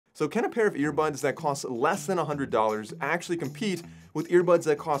So can a pair of earbuds that cost less than $100 actually compete with earbuds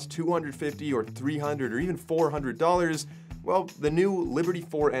that cost $250 or $300 or even $400? Well, the new Liberty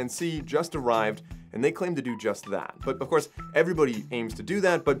 4 NC just arrived, and they claim to do just that. But of course, everybody aims to do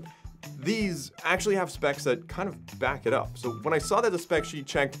that, but these actually have specs that kind of back it up. So when I saw that the spec sheet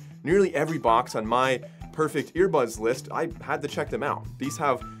checked nearly every box on my perfect earbuds list, I had to check them out. These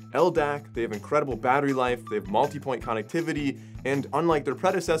have LDAC, they have incredible battery life, they have multipoint connectivity, and unlike their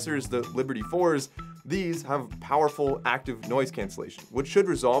predecessors, the Liberty 4s, these have powerful active noise cancellation, which should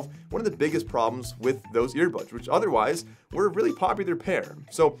resolve one of the biggest problems with those earbuds, which otherwise were a really popular pair.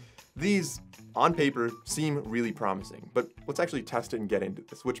 So these, on paper, seem really promising, but let's actually test it and get into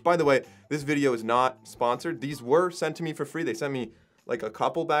this, which, by the way, this video is not sponsored. These were sent to me for free. They sent me like a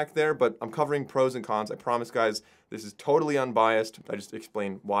couple back there, but I'm covering pros and cons. I promise, guys, this is totally unbiased. I just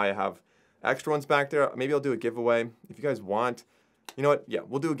explain why I have extra ones back there. Maybe I'll do a giveaway if you guys want. You know what? Yeah,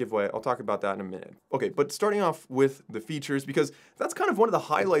 we'll do a giveaway. I'll talk about that in a minute. Okay, but starting off with the features, because that's kind of one of the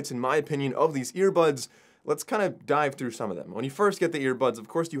highlights, in my opinion, of these earbuds. Let's kind of dive through some of them. When you first get the earbuds, of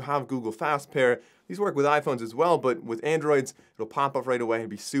course, you have Google fastpair. These work with iPhones as well, but with Androids, it'll pop up right away and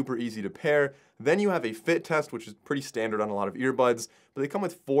be super easy to pair. Then you have a fit test, which is pretty standard on a lot of earbuds, but they come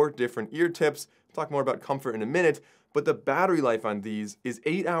with 4 different ear tips. We'll talk more about comfort in a minute, but the battery life on these is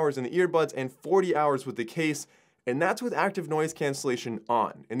 8 hours in the earbuds and 40 hours with the case, and that's with active noise cancellation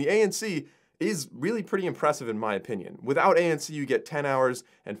on. And the ANC is really pretty impressive in my opinion. Without ANC, you get 10 hours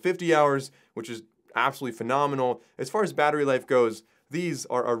and 50 hours, which is absolutely phenomenal. As far as battery life goes, these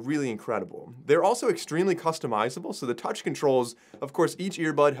are really incredible. They're also extremely customizable, so the touch controls, of course, each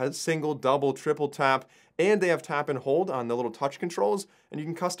earbud has single, double, triple tap, and they have tap and hold on the little touch controls, and you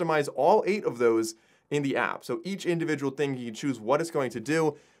can customize all 8 of those in the app. So each individual thing, you can choose what it's going to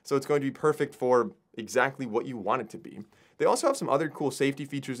do, so it's going to be perfect for exactly what you want it to be. They also have some other cool safety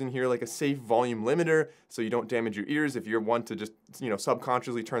features in here, like a safe volume limiter, so you don't damage your ears if you're one to just,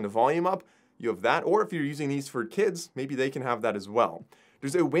 subconsciously turn the volume up. You have that, or if you're using these for kids, maybe they can have that as well.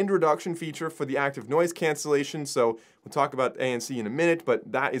 There's a wind reduction feature for the active noise cancellation, so we'll talk about ANC in a minute,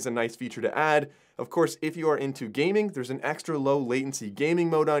 but that is a nice feature to add. Of course, if you are into gaming, there's an extra low latency gaming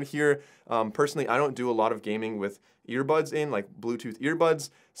mode on here. Personally, I don't do a lot of gaming with earbuds in, like Bluetooth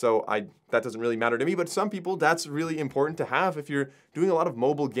earbuds, so that doesn't really matter to me, but some people, that's really important to have if you're doing a lot of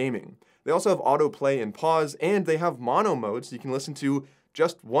mobile gaming. They also have autoplay and pause, and they have mono mode, so you can listen to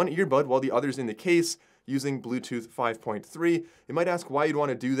just one earbud while the other's in the case using Bluetooth 5.3. You might ask why you'd want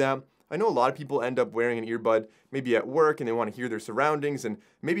to do that. I know a lot of people end up wearing an earbud maybe at work and they want to hear their surroundings, and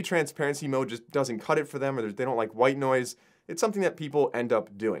maybe transparency mode just doesn't cut it for them, or they don't like white noise. It's something that people end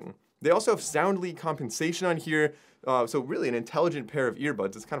up doing. They also have sound leak compensation on here, so really an intelligent pair of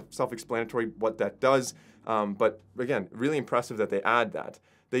earbuds. It's kind of self-explanatory what that does, but again, really impressive that they add that.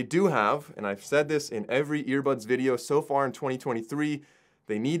 They do have, and I've said this in every earbuds video so far in 2023,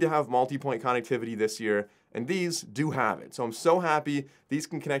 they need to have multi-point connectivity this year, and these do have it. So I'm so happy. These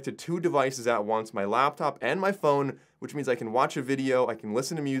can connect to 2 devices at once, my laptop and my phone, which means I can watch a video, I can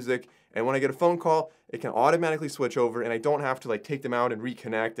listen to music, and when I get a phone call, it can automatically switch over, and I don't have to take them out and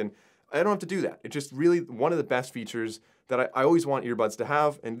reconnect, and I don't have to do that. It's just really one of the best features that I always want earbuds to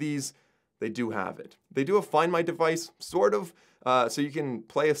have, and these, they do have it. They do have Find My Device, sort of, so you can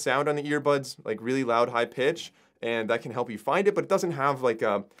play a sound on the earbuds, like really loud, high pitch, and that can help you find it, but it doesn't have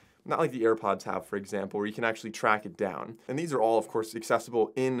not like the AirPods have, for example, where you can actually track it down. And these are all, of course,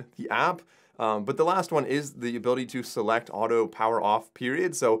 accessible in the app, but the last one is the ability to select auto power off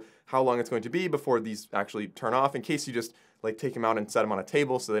period, so how long it's going to be before these actually turn off, in case you just take them out and set them on a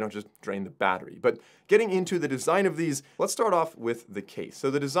table so they don't just drain the battery. But getting into the design of these, let's start off with the case. So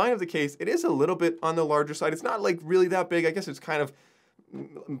the design of the case, it is a little bit on the larger side. It's not really that big. I guess it's kind of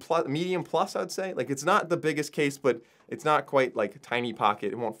medium plus, I'd say. It's not the biggest case, but it's not quite like a tiny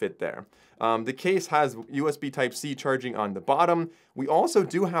pocket. It won't fit there. The case has USB Type-C charging on the bottom. We also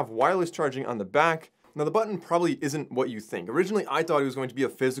do have wireless charging on the back. Now the button probably isn't what you think. Originally, I thought it was going to be a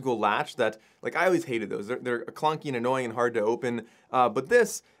physical latch that, I always hated those. They're clunky and annoying and hard to open, but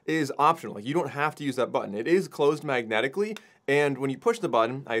this is optional. You don't have to use that button. It is closed magnetically, and when you push the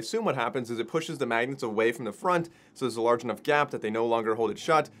button, I assume what happens is it pushes the magnets away from the front, so there's a large enough gap that they no longer hold it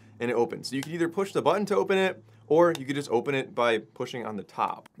shut, and it opens. So you can either push the button to open it, or you could just open it by pushing on the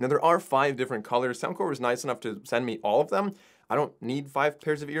top. Now there are 5 different colors. Soundcore was nice enough to send me all of them. I don't need 5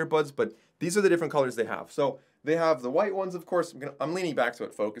 pairs of earbuds, but these are the different colors they have. So they have the white ones, of course. I'm leaning back so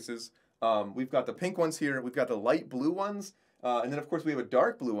it focuses. We've got the pink ones here. We've got the light blue ones. And then, of course, we have a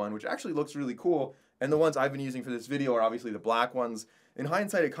dark blue one, which actually looks really cool. And the ones I've been using for this video are obviously the black ones. In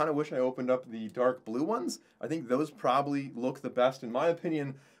hindsight, I kind of wish I opened up the dark blue ones. I think those probably look the best, in my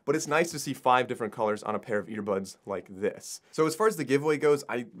opinion. but it's nice to see 5 different colors on a pair of earbuds like this. So as far as the giveaway goes,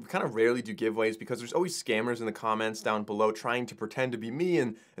 I kind of rarely do giveaways because there's always scammers in the comments down below trying to pretend to be me,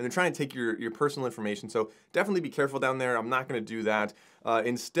 and they're trying to take your personal information. So definitely be careful down there. I'm not going to do that.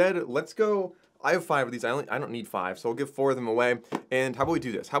 Instead, let's go. I have 5 of these. I don't need 5, so I'll give 4 of them away. And how about we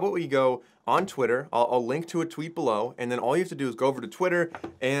do this? How about we go on Twitter? I'll link to a tweet below, and then all you have to do is go over to Twitter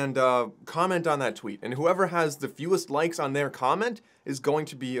and comment on that tweet. And whoever has the fewest likes on their comment is going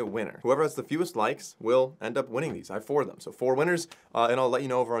to be a winner. Whoever has the fewest likes will end up winning these. I have 4 of them, so 4 winners, and I'll let you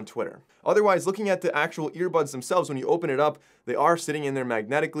know over on Twitter. Otherwise, looking at the actual earbuds themselves, when you open it up, they are sitting in there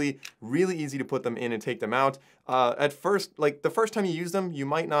magnetically. Really easy to put them in and take them out. At first, like the first time you use them, you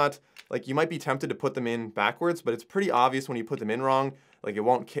might be tempted to put them in backwards, but it's pretty obvious when you put them in wrong. Like it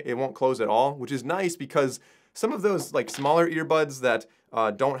won't close at all, which is nice because some of those like smaller earbuds that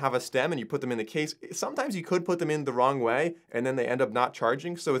don't have a stem and you put them in the case, sometimes you could put them in the wrong way and then they end up not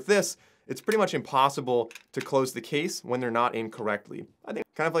charging. So with this, it's pretty much impossible to close the case when they're not in correctly. I think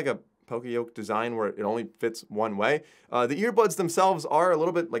kind of like a Poke-Yoke design where it only fits one way. The earbuds themselves are a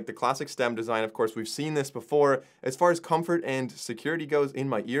little bit like the classic stem design. Of course, we've seen this before. As far as comfort and security goes in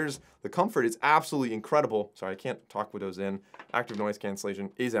my ears, the comfort is absolutely incredible. Sorry, I can't talk with those in. Active noise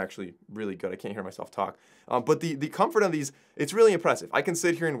cancellation is actually really good. I can't hear myself talk. But the comfort of these, it's really impressive. I can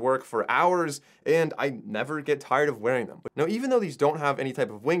sit here and work for hours and I never get tired of wearing them. Now, even though these don't have any type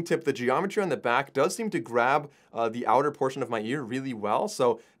of wingtip, the geometry on the back does seem to grab the outer portion of my ear really well.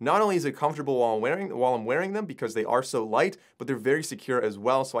 So not only is it comfortable while I'm wearing them because they are so light, but they're very secure as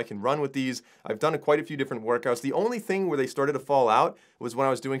well. So I can run with these. I've done quite a few different workouts. The only thing where they started to fall out was when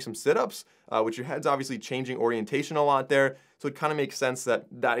I was doing some sit-ups, which your head's obviously changing orientation a lot there. So it kind of makes sense that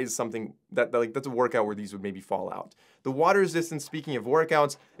that is something that's a workout where these would maybe fall out. The water resistance, speaking of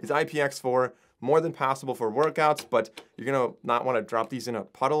workouts, is IPX4, more than passable for workouts, but you're gonna not want to drop these in a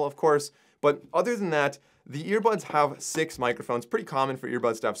puddle, of course. But other than that, the earbuds have 6 microphones. Pretty common for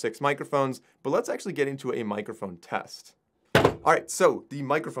earbuds to have 6 microphones, but let's actually get into a microphone test. All right, so the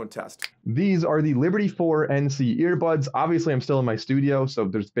microphone test. These are the Liberty 4 NC earbuds. Obviously, I'm still in my studio, so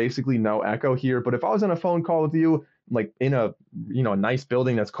there's basically no echo here. But if I was on a phone call with you, like in a nice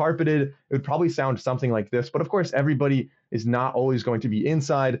building that's carpeted, it would probably sound something like this. But of course, everybody is not always going to be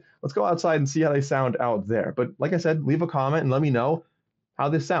inside. Let's go outside and see how they sound out there. But like I said, leave a comment and let me know how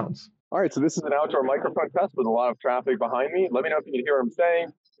this sounds. All right, so this is an outdoor microphone test with a lot of traffic behind me. Let me know if you can hear what I'm saying.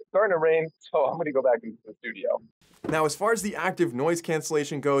 It's starting to rain, so I'm going to go back into the studio. Now, as far as the active noise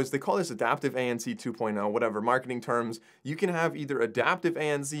cancellation goes, they call this adaptive ANC 2.0, whatever marketing terms. You can have either adaptive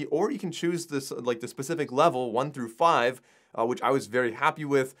ANC or you can choose this like the specific level 1 through 5, which I was very happy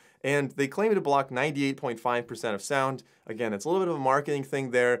with. And they claim to block 98.5% of sound. Again, it's a little bit of a marketing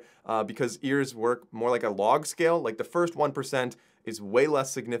thing there because ears work more like a log scale. Like the first 1% is way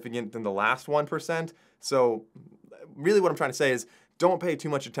less significant than the last 1%. So really what I'm trying to say is don't pay too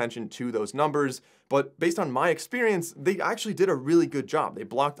much attention to those numbers, but based on my experience, they actually did a really good job. They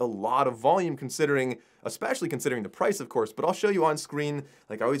blocked a lot of volume especially considering the price, of course, but I'll show you on screen.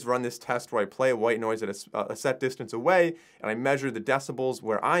 Like I always run this test where I play a white noise at a set distance away, and I measure the decibels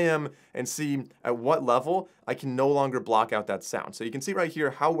where I am and see at what level I can no longer block out that sound. So you can see right here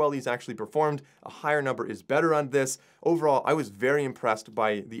how well these actually performed. A higher number is better on this. Overall, I was very impressed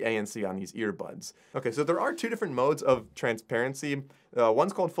by the ANC on these earbuds. Okay, so there are 2 different modes of transparency.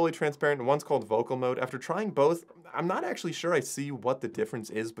 One's called fully transparent and one's called vocal mode. After trying both, I'm not actually sure I see what the difference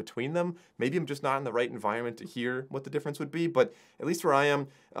is between them. Maybe I'm just not in the right environment to hear what the difference would be, but at least where I am,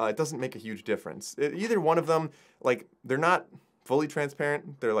 it doesn't make a huge difference. Either one of them, like, they're not fully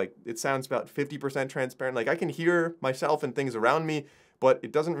transparent. They're like, it sounds about 50% transparent. Like I can hear myself and things around me, but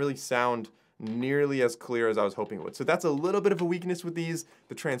it doesn't really sound nearly as clear as I was hoping it would. So that's a little bit of a weakness with these,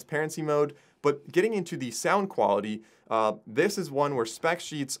 the transparency mode. But getting into the sound quality, this is one where spec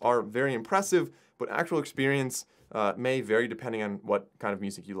sheets are very impressive, but actual experience may vary depending on what kind of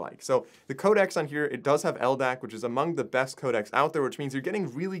music you like. So the codecs on here, it does have LDAC, which is among the best codecs out there, which means you're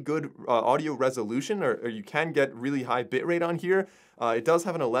getting really good audio resolution, or you can get really high bitrate on here. It does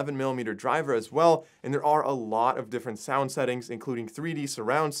have an 11mm driver as well, and there are a lot of different sound settings, including 3D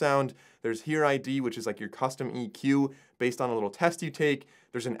surround sound. There's Hear ID, which is like your custom EQ based on a little test you take.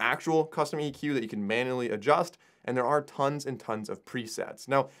 There's an actual custom EQ that you can manually adjust, and there are tons and tons of presets.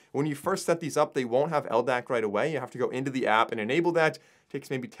 Now, when you first set these up, they won't have LDAC right away. You have to go into the app and enable that. It takes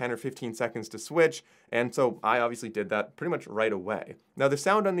maybe 10 or 15 seconds to switch, And so I obviously did that pretty much right away. Now the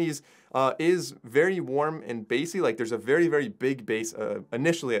sound on these is very warm and bassy. Like there's a very, very big bass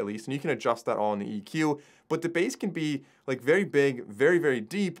initially at least, and you can adjust that all in the EQ. But the bass can be like very big, very, very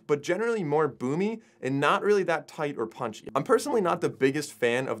deep, but generally more boomy and not really that tight or punchy. I'm personally not the biggest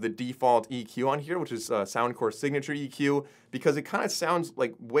fan of the default EQ on here, which is Soundcore Signature EQ, because it kind of sounds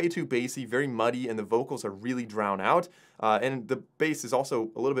like way too bassy, very muddy, and the vocals are really drowned out. And the bass is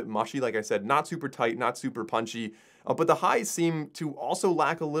also a little bit mushy, like I said, not super tight, not super punchy. But the highs seem to also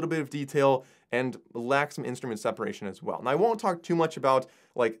lack a little bit of detail and lack some instrument separation as well. Now I won't talk too much about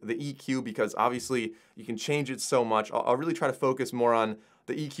like the EQ because obviously you can change it so much. I'll really try to focus more on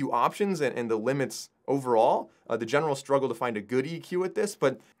the EQ options and the limits overall. The general struggle to find a good EQ with this,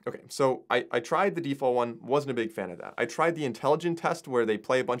 but okay, so I tried the default one, wasn't a big fan of that. I tried the intelligent test where they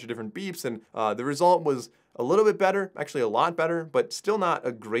play a bunch of different beeps, and the result was a little bit better, actually a lot better, but still not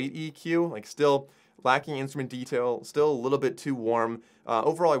a great EQ, like still lacking instrument detail, still a little bit too warm.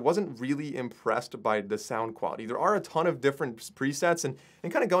 Overall, I wasn't really impressed by the sound quality. There are a ton of different presets, and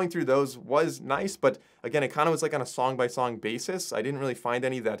kind of going through those was nice, but again, it kind of was like on a song-by-song basis. I didn't really find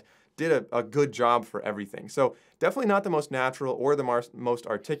any that did a good job for everything. So definitely not the most natural or the most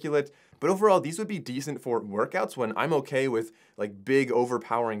articulate, but overall, these would be decent for workouts when I'm okay with like big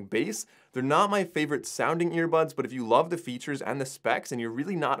overpowering bass. They're not my favorite sounding earbuds, but if you love the features and the specs and you're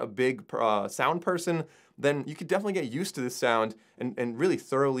really not a big sound person, then you could definitely get used to this sound and really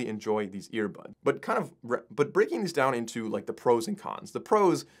thoroughly enjoy these earbuds. But breaking these down into like the pros and cons. The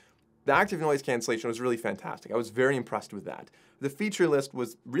pros, the active noise cancellation was really fantastic. I was very impressed with that. The feature list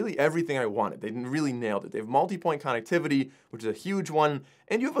was really everything I wanted. They really nailed it. They have multi-point connectivity, which is a huge one,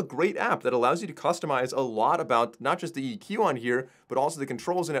 and you have a great app that allows you to customize a lot about not just the EQ on here, but also the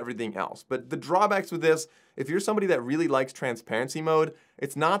controls and everything else. But the drawbacks with this, if you're somebody that really likes transparency mode,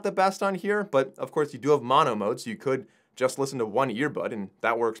 it's not the best on here, but of course you do have mono mode, so you could just listen to one earbud, and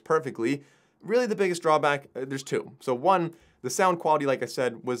that works perfectly. Really the biggest drawback, there's two. So one, the sound quality, like I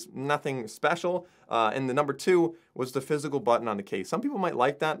said, was nothing special. And the number two was the physical button on the case. Some people might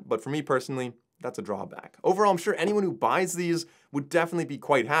like that, but for me personally, that's a drawback. Overall, I'm sure anyone who buys these would definitely be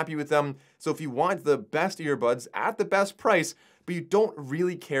quite happy with them. So if you want the best earbuds at the best price, but you don't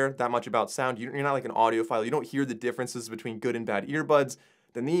really care that much about sound, you're not like an audiophile, you don't hear the differences between good and bad earbuds,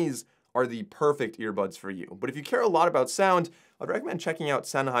 then these are the perfect earbuds for you. But if you care a lot about sound, I'd recommend checking out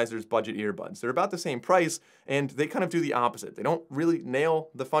Sennheiser's budget earbuds. They're about the same price, and they kind of do the opposite. They don't really nail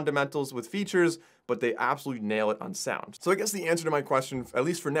the fundamentals with features, but they absolutely nail it on sound. So I guess the answer to my question, at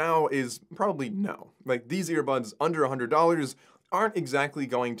least for now, is probably no. Like these earbuds under $100 aren't exactly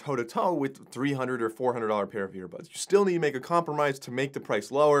going toe-to-toe with $300 or $400 pair of earbuds. You still need to make a compromise to make the price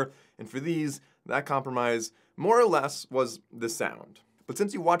lower, and for these, that compromise more or less was the sound. But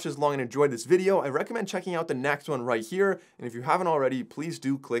since you watched this long and enjoyed this video, I recommend checking out the next one right here, and if you haven't already, please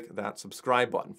do click that subscribe button.